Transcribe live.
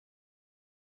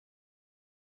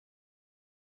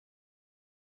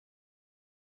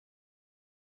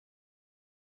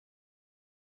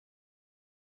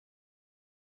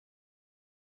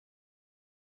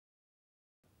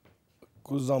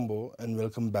Kuzambo and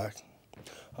welcome back.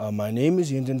 My name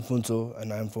is Yenten Funso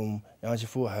and I am from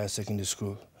Yanchifu Higher Secondary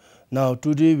School. Now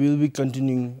today we will be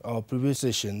continuing our previous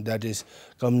session, that is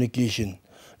communication.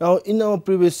 Now in our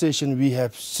previous session we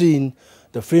have seen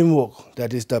the framework,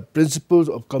 that is the principles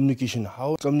of communication,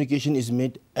 how communication is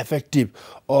made effective,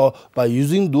 or by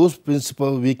using those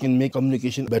principles we can make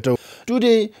communication better.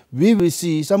 Today we will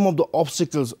see some of the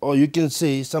obstacles, or you can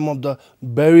say some of the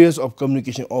barriers of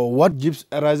communication, or what gives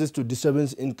arises to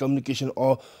disturbance in communication,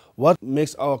 or what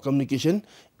makes our communication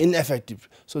ineffective.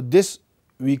 So this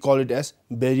we call it as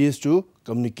barriers to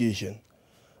communication.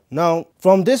 Now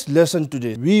from this lesson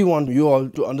today we want you all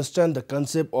to understand the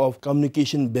concept of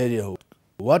communication barrier,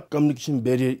 what communication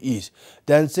barrier is.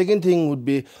 Then second thing would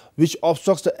be which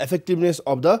obstructs the effectiveness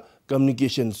of the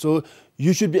communication. So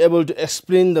you should be able to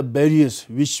explain the barriers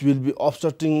which will be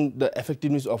obstructing the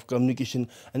effectiveness of communication.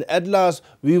 And at last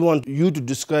we want you to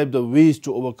describe the ways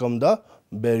to overcome the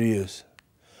barriers.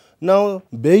 Now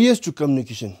barriers to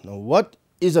communication. Now what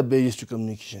is a barriers to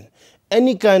communication?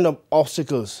 Any kind of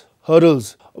obstacles,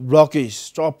 hurdles, blockage,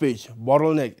 stoppage,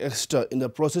 bottleneck, etc. in the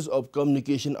process of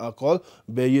communication are called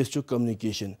barriers to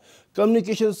communication.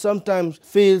 Communication sometimes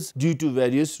fails due to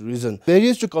various reasons.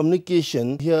 Barriers to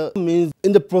communication here means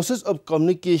in the process of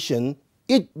communication,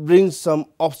 it brings some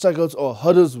obstacles or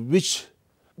hurdles which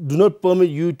do not permit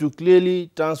you to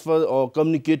clearly transfer or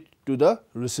communicate to the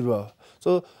receiver.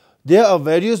 So there are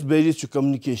various barriers to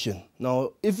communication.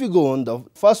 Now if we go on, the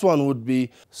first one would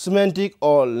be semantic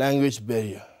or language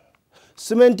barrier.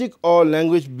 Semantic or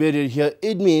language barrier here,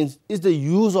 it means is the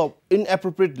use of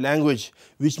inappropriate language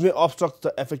which may obstruct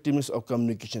the effectiveness of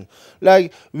communication.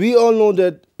 Like we all know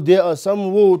that there are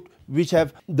some words which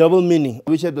have double meaning,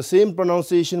 which have the same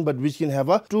pronunciation but which can have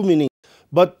a two meaning.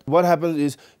 But what happens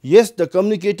is, yes, the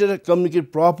communicator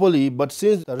communicate properly, but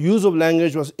since the use of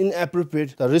language was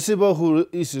inappropriate, the receiver who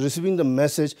is receiving the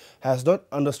message has not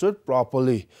understood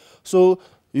properly. So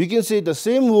you can say the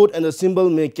same word and the symbol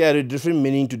may carry different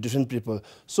meaning to different people.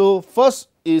 So first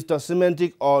is the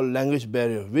semantic or language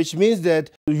barrier, which means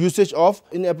that the usage of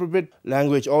inappropriate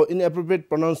language or inappropriate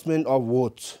pronouncement of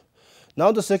words.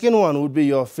 Now the second one would be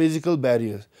your physical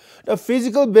barriers. The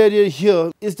physical barrier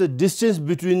here is the distance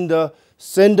between the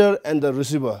sender and the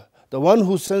receiver. The one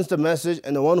who sends the message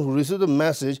and the one who receives the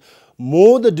message,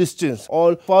 more the distance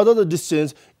or further the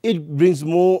distance, it brings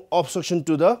more obstruction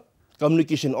to the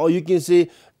communication, or you can say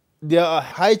there are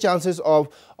high chances of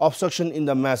obstruction in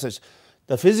the message.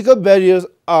 The physical barriers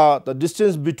are the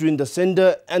distance between the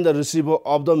sender and the receiver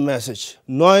of the message,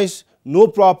 noise, no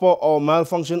proper or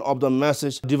malfunction of the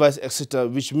message device, etc.,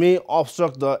 which may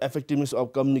obstruct the effectiveness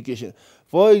of communication.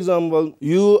 For example,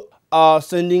 you are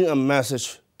sending a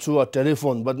message through a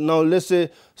telephone, but now let's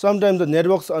say sometimes the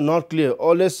networks are not clear,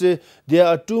 or let's say there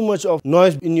are too much of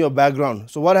noise in your background.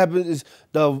 So what happens is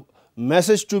the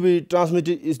message to be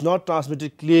transmitted is not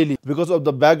transmitted clearly because of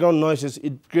the background noises.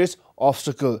 It creates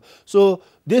obstacle. So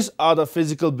these are the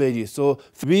physical barriers. So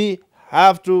we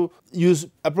have to use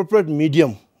appropriate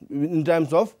medium in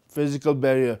terms of physical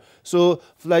barrier. So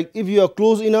like if you are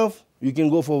close enough, you can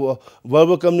go for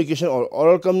verbal communication or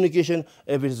oral communication.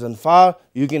 If it is far,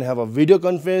 you can have a video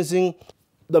conferencing.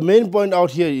 The main point out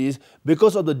here is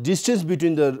because of the distance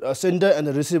between the sender and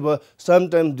the receiver,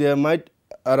 sometimes there might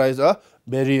arise a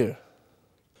barrier.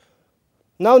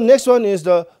 Now next one is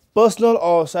the personal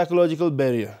or psychological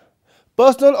barrier.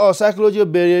 Personal or psychological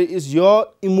barrier is your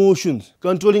emotions,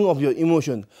 controlling of your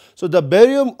emotions. So the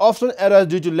barrier often arises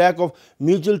due to lack of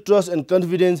mutual trust and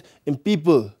confidence in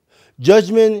people.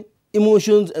 Judgment,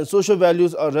 emotions and social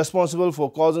values are responsible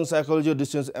for causing psychological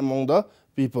distance among the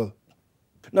people.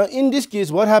 Now in this case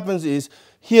what happens is,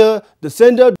 here the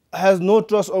sender has no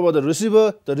trust over the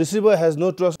receiver has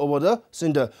no trust over the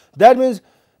sender. That means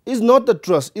it's not the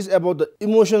trust, it's about the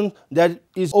emotion that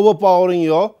is overpowering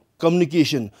your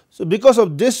communication. So because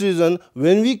of this reason,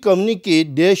 when we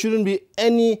communicate, there shouldn't be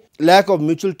any lack of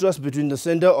mutual trust between the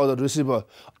sender or the receiver,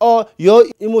 or your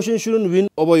emotion shouldn't win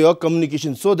over your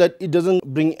communication so that it doesn't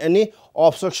bring any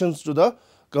obstructions to the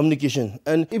communication.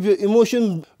 And if your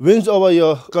emotion wins over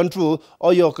your control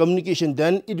or your communication,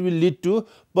 then it will lead to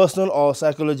personal or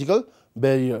psychological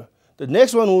barrier. The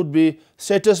next one would be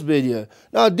status barrier.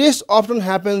 Now this often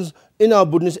happens in our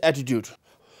Buddhist attitude.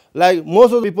 Like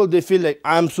most of the people, they feel like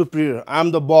I am superior, I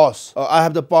am the boss, or I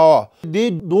have the power.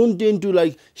 They don't tend to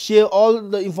like share all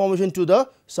the information to the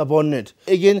subordinate.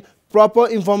 Again, proper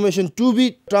information to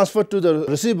be transferred to the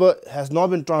receiver has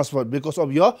not been transferred because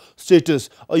of your status,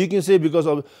 or you can say because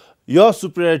of your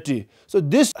superiority. So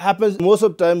this happens most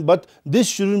of the time, but this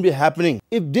shouldn't be happening.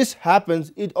 If this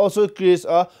happens, it also creates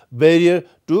a barrier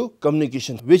to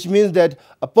communication, which means that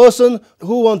a person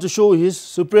who wants to show his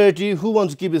superiority, who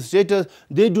wants to keep his status,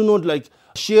 they do not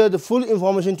share the full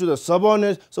information to the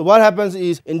subordinates. So what happens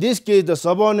is, in this case, the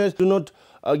subordinates do not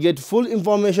get full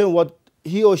information what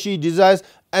he or she desires,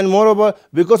 and moreover,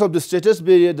 because of the status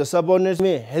barrier, the subordinates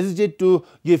may hesitate to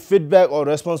give feedback or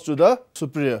response to the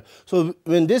superior. So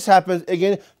when this happens,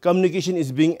 again, communication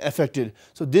is being affected.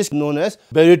 So this is known as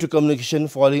barrier to communication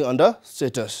falling under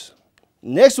status.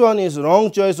 Next one is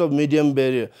wrong choice of medium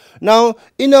barrier. Now,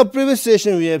 in our previous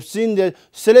session, we have seen the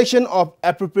selection of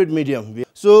appropriate medium.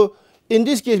 So in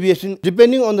this case, we have seen,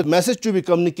 depending on the message to be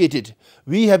communicated,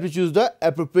 we have to choose the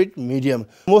appropriate medium.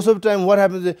 Most of the time, what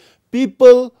happens is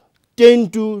people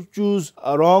tend to choose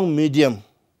a wrong medium.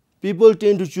 People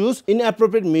tend to choose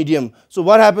inappropriate medium. So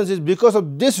what happens is, because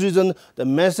of this reason, the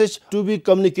message to be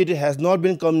communicated has not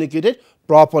been communicated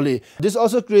properly. This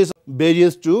also creates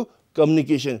barriers to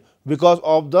communication because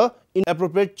of the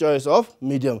inappropriate choice of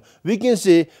medium. We can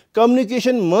say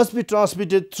communication must be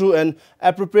transmitted through an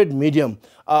appropriate medium.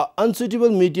 An unsuitable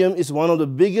medium is one of the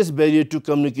biggest barriers to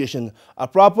communication. A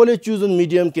properly chosen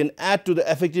medium can add to the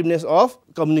effectiveness of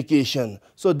communication.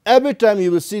 So every time you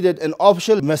will see that an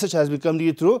official message has been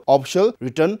communicated through official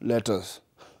written letters.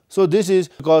 So this is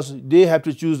because they have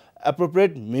to choose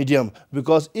appropriate medium,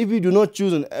 because if we do not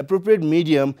choose an appropriate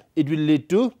medium, it will lead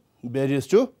to barriers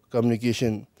to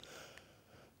communication.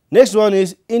 Next one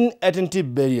is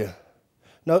inattentive barrier.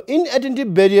 Now,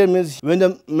 inattentive barrier means when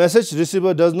the message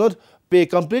receiver does not pay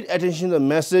complete attention to the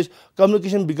message,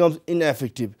 communication becomes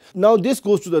ineffective. Now, this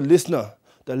goes to the listener.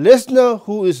 The listener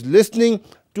who is listening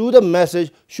to the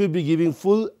message should be giving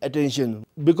full attention,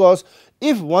 because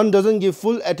if one doesn't give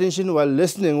full attention while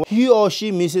listening, he or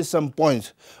she misses some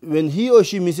points. When he or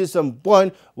she misses some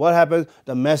point, what happens?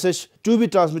 The message to be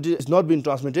transmitted is not being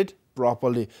transmitted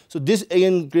properly. So this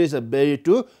again creates a barrier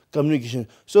to communication.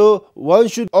 So one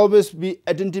should always be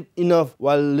attentive enough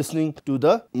while listening to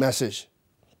the message.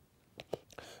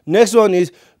 Next one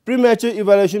is premature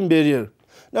evaluation barrier.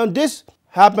 Now this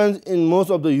happens in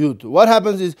most of the youth. What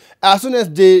happens is, as soon as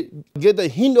they get the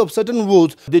hint of certain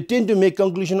words, they tend to make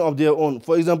conclusion of their own.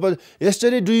 For example,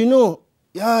 yesterday, do you know?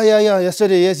 Yeah,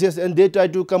 yesterday, yes, and they try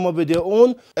to come up with their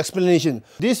own explanation.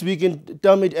 This we can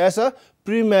term it as a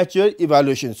premature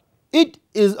evaluation. It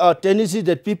is a tendency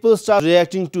that people start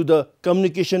reacting to the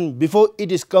communication before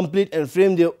it is complete and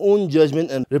frame their own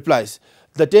judgment and replies.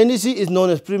 The tendency is known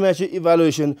as premature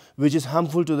evaluation, which is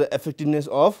harmful to the effectiveness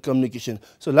of communication.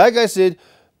 So like I said,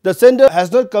 the sender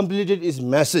has not completed its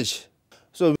message.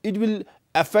 So it will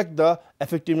affect the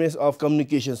effectiveness of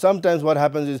communication. Sometimes what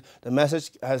happens is the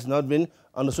message has not been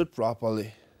understood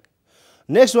properly.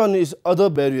 Next one is other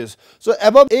barriers. So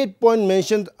above 8 points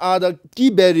mentioned are the key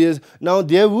barriers. Now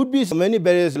there would be many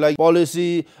barriers like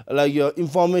policy, like your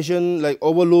information, like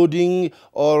overloading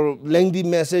or lengthy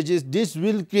messages. This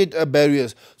will create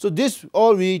barriers. So this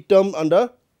all we term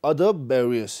under other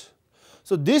barriers.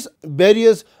 So these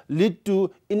barriers lead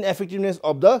to ineffectiveness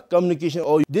of the communication,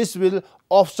 or this will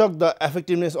obstruct the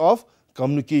effectiveness of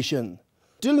communication.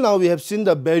 Till now we have seen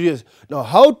the barriers. Now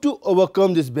how to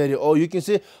overcome this barrier, or you can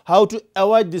say how to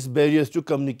avoid these barriers to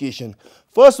communication.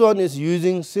 First one is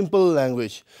using simple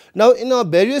language. Now in our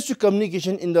barriers to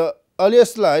communication, in the earlier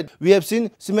slide we have seen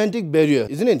semantic barrier,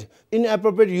 isn't it?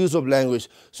 Inappropriate use of language.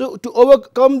 So to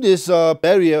overcome this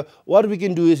barrier, what we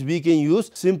can do is we can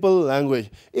use simple language.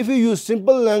 If you use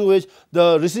simple language,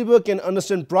 the receiver can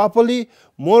understand properly.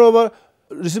 Moreover,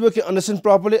 receiver can understand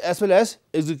properly as well as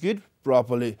execute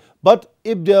properly. But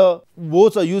if the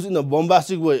words are used in a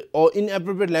bombastic way or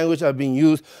inappropriate language are being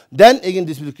used, then again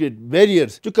this will create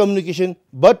barriers to communication.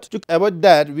 But to avoid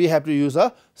that, we have to use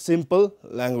a simple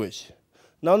language.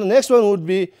 Now the next one would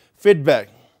be feedback.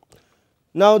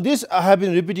 Now this I have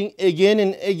been repeating again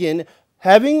and again.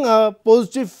 Having a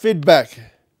positive feedback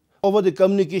over the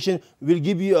communication will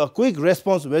give you a quick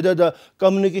response whether the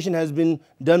communication has been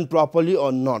done properly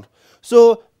or not.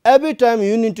 So every time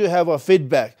you need to have a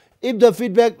feedback. If the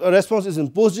feedback response is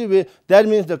in positive way, that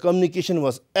means the communication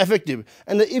was effective.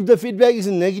 And if the feedback is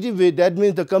in negative way, that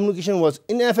means the communication was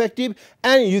ineffective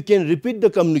and you can repeat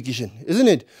the communication, isn't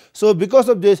it? So because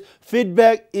of this,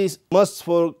 feedback is must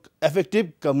for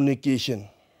effective communication.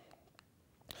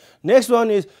 Next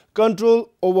one is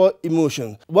control over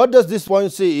emotion. What does this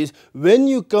point say is, when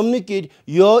you communicate,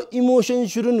 your emotion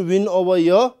shouldn't win over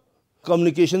your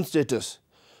communication status.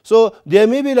 So there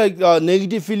may be like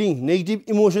negative feeling, negative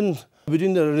emotions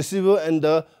between the receiver and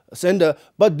the sender,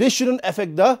 but this shouldn't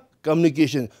affect the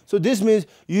communication. So this means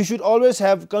you should always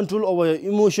have control over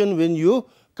your emotion when you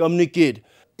communicate.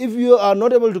 If you are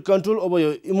not able to control over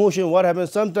your emotion, what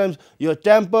happens? Sometimes your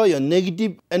temper, your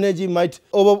negative energy might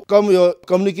overcome your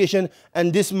communication,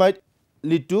 and this might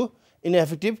lead to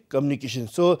ineffective communication.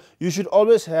 So you should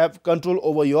always have control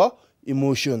over your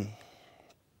emotion.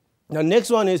 The next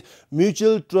one is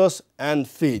mutual trust and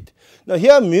faith. Now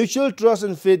here mutual trust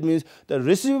and faith means the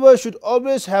receiver should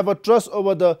always have a trust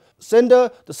over the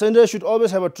sender should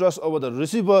always have a trust over the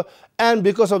receiver, and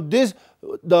because of this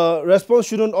the response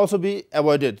shouldn't also be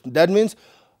avoided. That means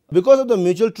because of the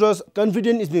mutual trust,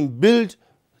 confidence is being built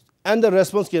and the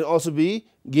response can also be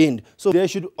gained. So there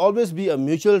should always be a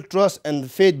mutual trust and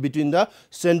faith between the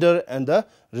sender and the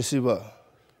receiver.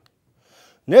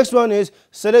 Next one is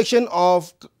selection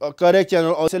of correct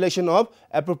channel or selection of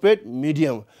appropriate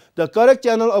medium. The correct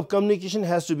channel of communication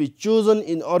has to be chosen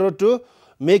in order to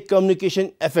make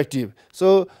communication effective.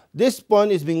 So this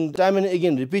point is being time and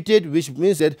again repeated, which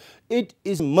means that it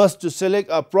is must to select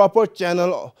a proper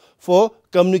channel for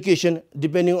communication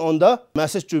depending on the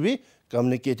message to be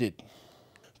communicated.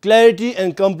 Clarity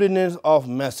and completeness of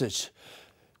message.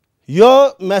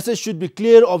 Your message should be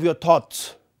clear of your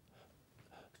thoughts.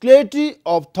 Clarity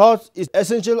of thoughts is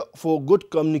essential for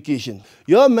good communication.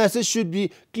 Your message should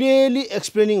be clearly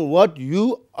explaining what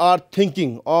you are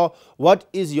thinking or what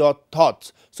is your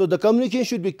thoughts. So the communication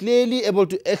should be clearly able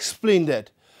to explain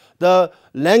that. The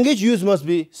language used must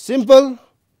be simple,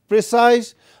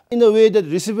 precise, in a way that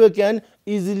receiver can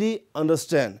easily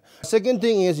understand. Second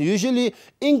thing is usually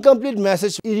incomplete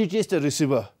message irritates the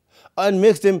receiver and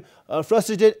makes them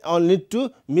frustrated or lead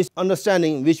to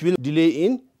misunderstanding, which will delay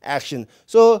in action.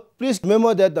 So please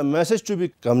remember that the message to be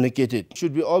communicated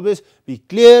should be always be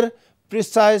clear,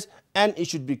 precise, and it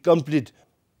should be complete.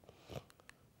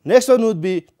 Next one would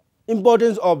be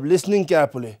importance of listening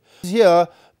carefully. Here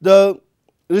the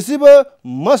receiver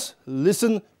must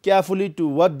listen carefully to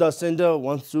what the sender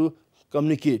wants to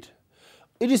communicate.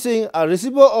 It is saying a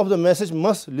receiver of the message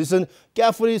must listen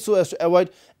carefully so as to avoid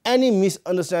any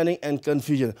misunderstanding and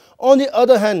confusion. On the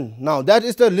other hand, now that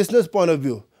is the listener's point of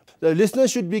view. The listener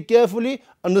should be carefully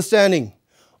understanding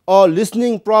or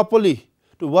listening properly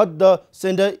to what the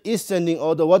sender is sending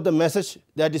or what the message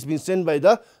that is being sent by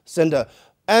the sender.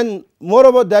 And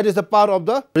moreover, that is the part of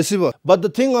the receiver. But the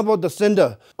thing about the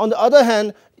sender, on the other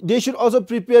hand, they should also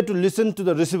prepare to listen to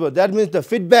the receiver. That means the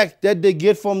feedback that they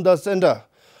get from the sender.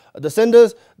 The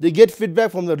senders, they get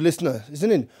feedback from the listener, isn't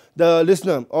it? The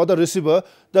listener or the receiver.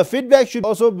 The feedback should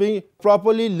also be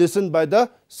properly listened by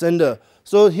the sender.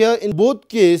 So here in both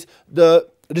cases, the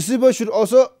receiver should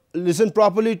also listen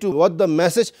properly to what the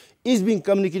message is being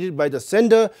communicated by the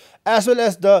sender, as well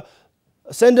as the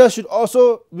sender should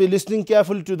also be listening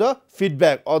carefully to the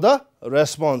feedback or the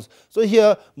response. So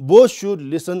here both should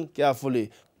listen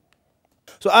carefully.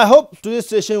 So I hope today's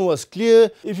session was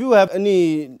clear. If you have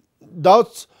any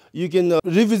doubts, you can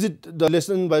revisit the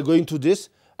lesson by going through these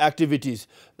activities.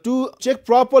 To check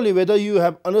properly whether you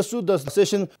have understood the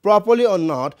session properly or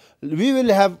not, we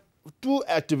will have two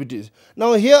activities.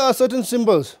 Now here are certain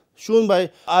symbols shown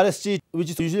by RST, which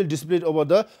is usually displayed over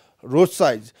the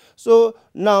roadsides. So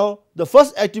now the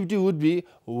first activity would be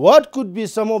what could be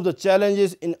some of the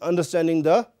challenges in understanding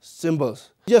the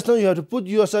symbols. Just now you have to put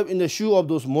yourself in the shoe of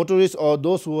those motorists or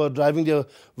those who are driving their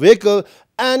vehicle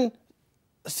and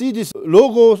see these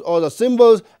logos or the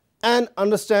symbols and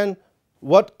understand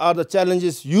what are the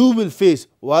challenges you will face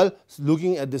while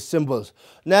looking at the symbols.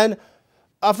 Then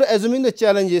after assuming the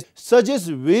challenges,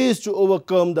 suggest ways to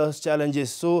overcome those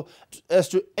challenges so as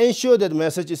to ensure that the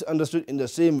message is understood in the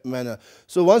same manner.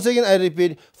 So once again I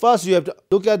repeat, first you have to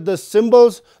look at the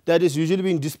symbols that is usually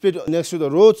being displayed next to the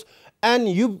roads, and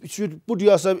you should put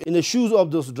yourself in the shoes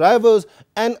of those drivers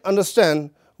and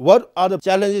understand what are the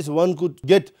challenges one could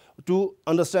get to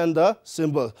understand the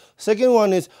symbol. Second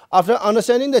one is, after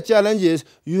understanding the challenges,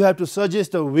 you have to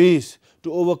suggest the ways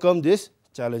to overcome these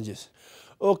challenges.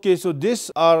 Okay, so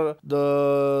these are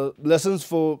the lessons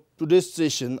for today's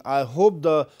session. I hope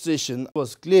the session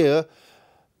was clear.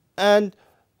 And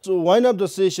to wind up the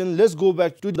session, let's go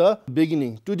back to the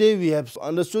beginning. Today we have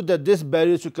understood that this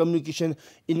barriers to communication,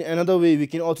 in another way we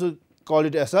can also call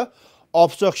it as a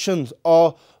obstructions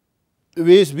or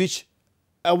ways which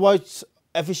avoids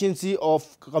efficiency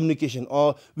of communication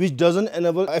or which doesn't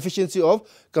enable efficiency of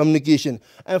communication.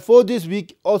 And for this we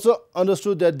also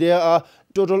understood that there are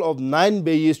total of 9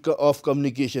 barriers of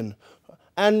communication.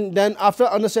 And then after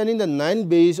understanding the 9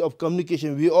 barriers of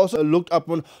communication, we also looked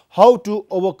upon how to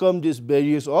overcome these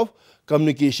barriers of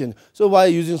communication. So by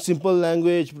using simple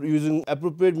language, using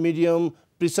appropriate medium,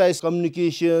 precise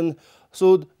communication,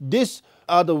 so this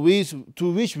are the ways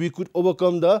through which we could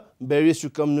overcome the barriers to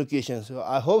communication. So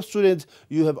I hope students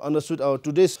you have understood our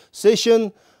today's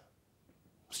session.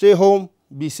 Stay home,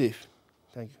 be safe.